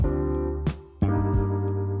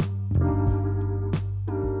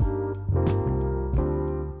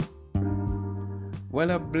Well,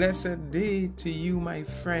 a blessed day to you, my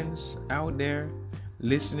friends out there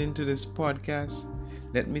listening to this podcast.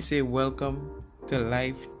 Let me say welcome to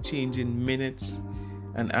Life Changing Minutes,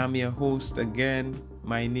 and I'm your host again.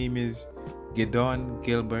 My name is Gideon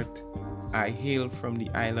Gilbert. I hail from the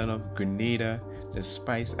island of Grenada, the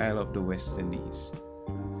Spice Isle of the West Indies.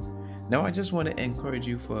 Now, I just want to encourage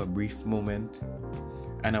you for a brief moment,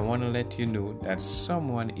 and I want to let you know that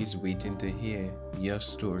someone is waiting to hear your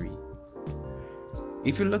story.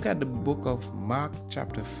 If you look at the book of Mark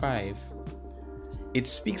chapter 5, it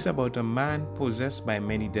speaks about a man possessed by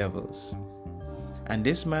many devils. And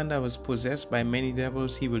this man that was possessed by many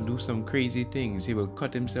devils, he will do some crazy things. He will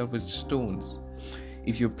cut himself with stones.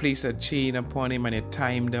 If you place a chain upon him and you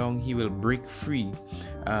tie him down, he will break free.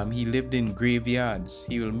 He lived in graveyards.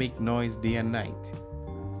 He will make noise day and night.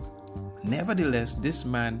 Nevertheless, this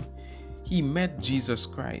man, he met Jesus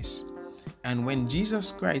Christ. And when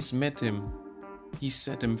Jesus Christ met him, he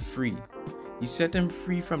set him free. He set him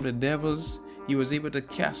free from the devils. He was able to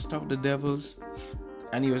cast out the devils,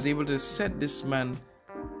 and he was able to set this man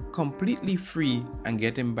completely free and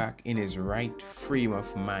get him back in his right frame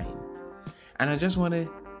of mind. And I just want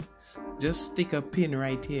to stick a pin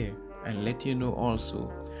right here and let you know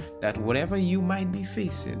also that whatever you might be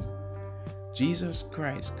facing, Jesus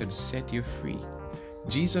Christ could set you free.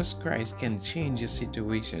 Jesus Christ can change your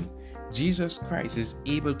situation. Jesus Christ is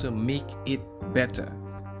able to make it better.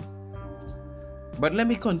 But let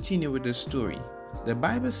me continue with the story. The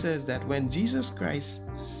Bible says that when Jesus Christ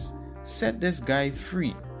set this guy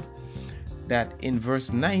free, that in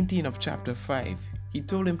verse 19 of chapter 5, he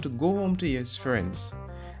told him to go home to his friends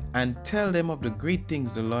and tell them of the great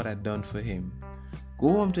things the Lord had done for him. Go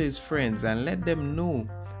home to his friends and let them know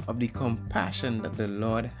of the compassion that the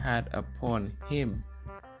Lord had upon him.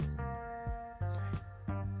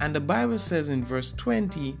 And the Bible says in verse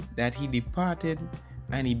 20 that he departed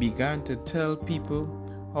and he began to tell people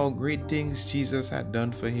how great things Jesus had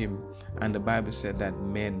done for him. And the Bible said that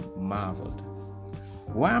men marveled.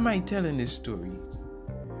 Why am I telling this story?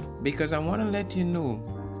 Because I want to let you know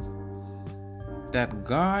that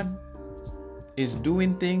God is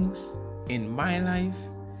doing things in my life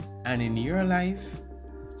and in your life.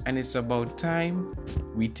 And it's about time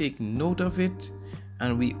we take note of it.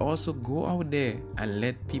 And we also go out there and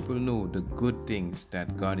let people know the good things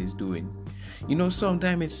that God is doing. You know,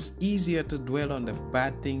 sometimes it's easier to dwell on the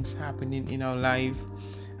bad things happening in our life,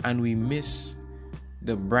 and we miss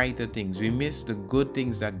the brighter things. We miss the good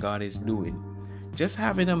things that God is doing. Just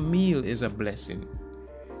having a meal is a blessing.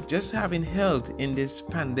 Just having health in this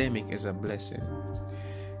pandemic is a blessing.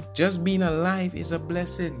 Just being alive is a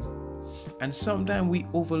blessing. And sometimes we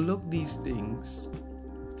overlook these things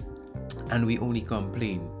and we only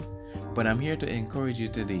complain. But I'm here to encourage you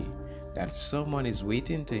today that someone is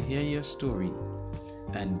waiting to hear your story,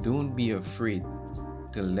 and don't be afraid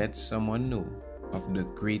to let someone know of the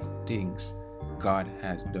great things God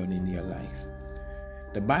has done in your life.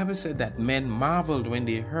 The Bible said that men marveled when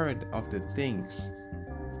they heard of the things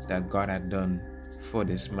that God had done for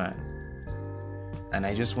this man. And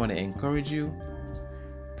I just want to encourage you.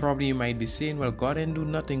 Probably you might be saying, well, God didn't do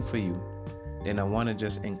nothing for you. Then I want to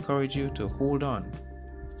just encourage you to hold on,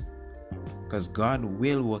 because God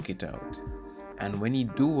will work it out. And when He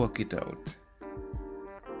do work it out,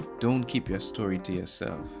 don't keep your story to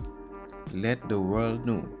yourself. Let the world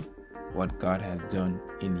know what God has done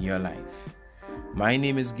in your life. My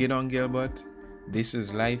name is Gideon Gilbert. This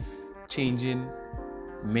is Life Changing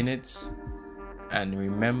Minutes. And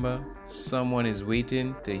remember, someone is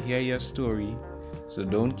waiting to hear your story. So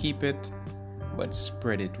don't keep it, but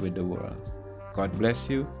spread it with the world. God bless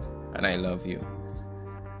you, and I love you.